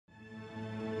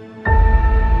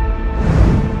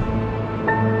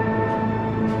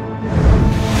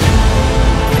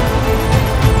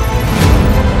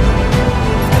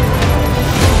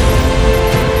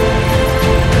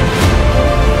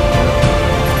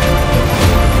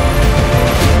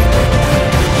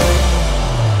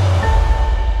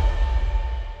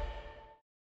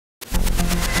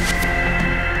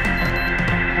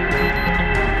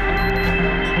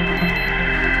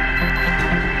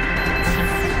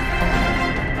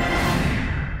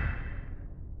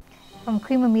From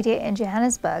Creamer Media in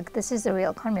Johannesburg, this is the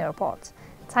Real Economy Report.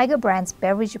 Tiger Brands'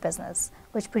 beverage business,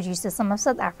 which produces some of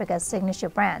South Africa's signature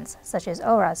brands such as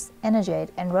Oros, Energade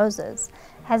and Rose,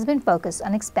 has been focused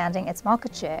on expanding its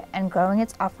market share and growing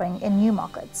its offering in new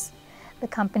markets. The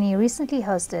company recently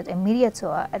hosted a media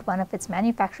tour at one of its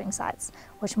manufacturing sites,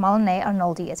 which Marleny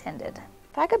Arnoldi attended.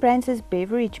 Tiger Brands'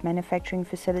 beverage manufacturing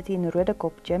facility in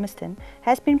Roodepoort, Germiston,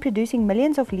 has been producing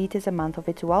millions of litres a month of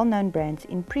its well-known brands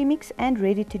in premix and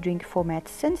ready-to-drink formats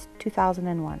since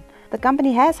 2001. The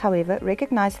company has, however,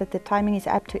 recognized that the timing is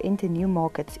apt to enter new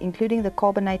markets, including the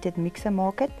carbonated mixer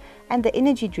market and the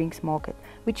energy drinks market,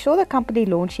 which saw the company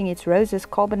launching its Rose's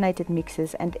carbonated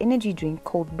mixers and energy drink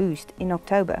called Boost in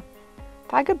October.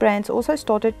 Tiger Brands also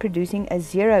started producing a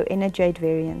Zero Energade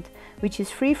variant, which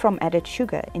is free from added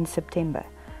sugar, in September.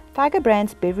 Tiger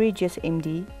Brands Beverages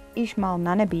MD, Ishmael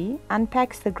Nanabi,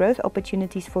 unpacks the growth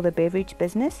opportunities for the beverage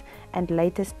business and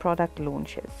latest product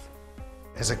launches.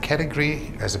 As a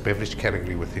category, as a beverage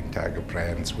category within Tiger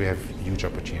Brands, we have huge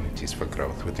opportunities for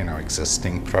growth within our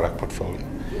existing product portfolio,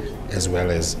 as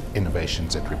well as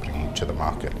innovations that we're bringing to the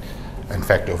market. In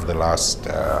fact, over the last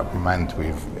month,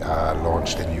 we've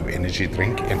launched a new energy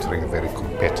drink, entering a very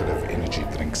competitive energy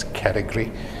drinks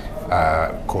category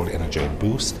called Energade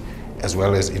Boost, as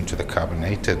well as into the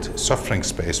carbonated soft drink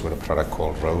space with a product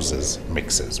called Rose's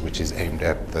Mixers, which is aimed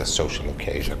at the social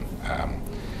occasion.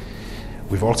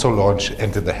 We've also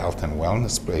entered the health and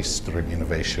wellness space through an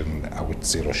innovation with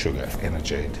zero sugar,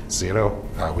 Energade Zero,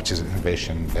 which is an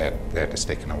innovation that has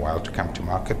taken a while to come to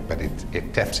market, but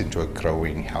it taps into a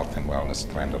growing health and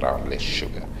wellness trend around less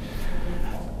sugar.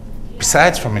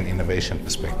 Besides, from an innovation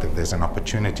perspective, there's an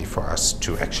opportunity for us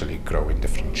to actually grow in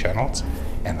different channels,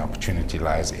 and the opportunity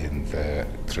lies in the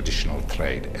traditional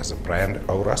trade. As a brand,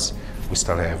 Oros, we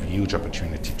still have huge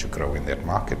opportunity to grow in that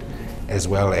market, as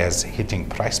well as hitting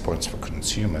price points for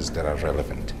consumers that are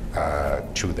relevant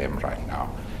to them right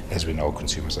now. As we know,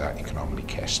 consumers are economically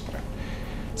cash-strapped.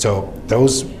 So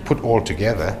those put all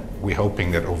together, we're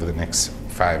hoping that over the next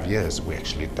 5 years, we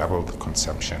actually double the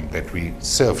consumption that we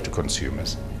serve to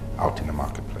consumers out in the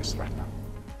marketplace right now.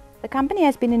 The company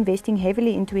has been investing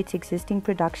heavily into its existing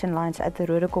production lines at the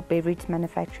Roodepoort beverage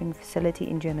manufacturing facility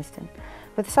in Germiston,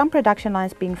 with some production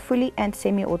lines being fully and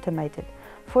semi-automated.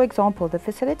 For example, the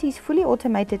facility's fully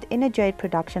automated Energade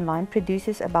production line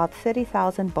produces about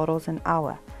 30,000 bottles an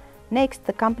hour. Next,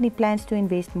 the company plans to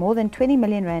invest more than 20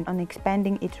 million rand on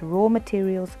expanding its raw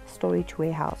materials storage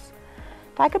warehouse.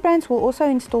 Tiger Brands will also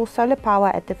install solar power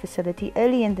at the facility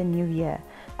early in the new year,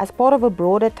 as part of a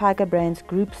broader Tiger Brands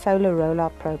Group solar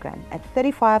rollout program at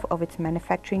 35 of its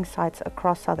manufacturing sites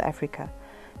across South Africa.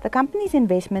 The company's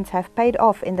investments have paid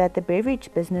off in that the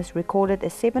beverage business recorded a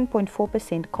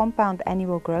 7.4% compound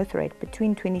annual growth rate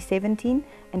between 2017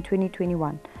 and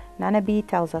 2021. Nanabi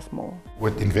tells us more.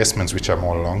 With investments which are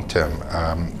more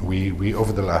long-term, we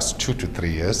over the last 2 to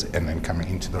 3 years, and then coming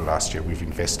into the last year, we've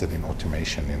invested in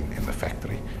automation in the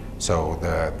factory. So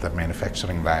the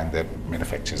manufacturing line that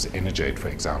manufactures Energade, for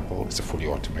example, is a fully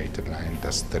automated line,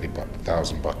 does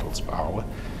 30,000 bottles per hour.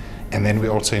 And then we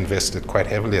also invested quite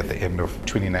heavily at the end of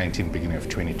 2019, beginning of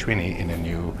 2020, in a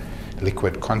new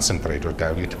liquid concentrate or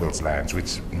dilutables lines,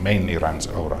 which mainly runs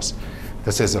Oros.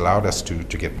 This has allowed us to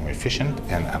get more efficient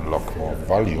and unlock more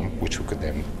volume, which we could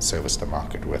then service the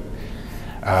market with.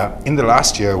 In the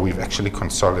last year, we've actually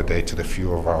consolidated a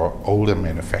few of our older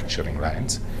manufacturing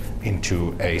lines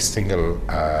into a single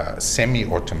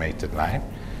semi-automated line.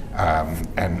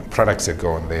 And products that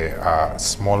go in there are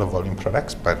smaller volume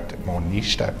products, but more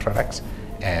niche type products.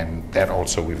 And that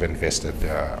also we've invested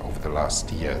over the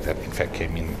last year, that in fact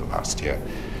came in the last year.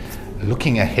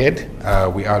 Looking ahead,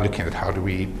 we are looking at how do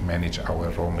we manage our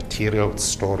raw material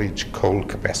storage, cold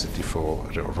capacity for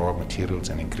raw materials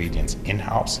and ingredients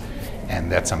in-house.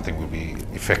 And that's something we'll be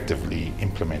effectively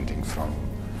implementing from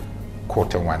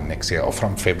Q1 next year, or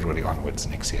from February onwards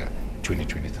next year,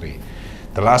 2023.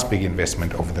 The last big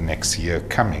investment over the next year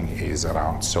coming is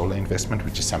around solar investment,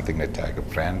 which is something that Tiger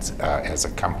Brands as a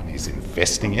company is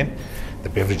investing in. The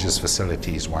beverages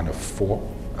facility is one of 4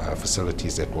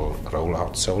 facilities that will roll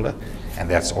out solar, and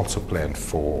that's also planned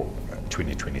for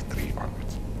 2023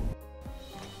 onwards.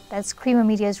 That's Creamer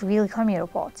Media's Real Economy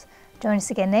Report. Join us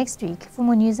again next week for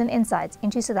more news and insights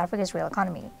into South Africa's real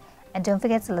economy. And don't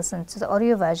forget to listen to the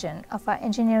audio version of our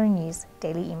Engineering News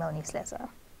daily email newsletter.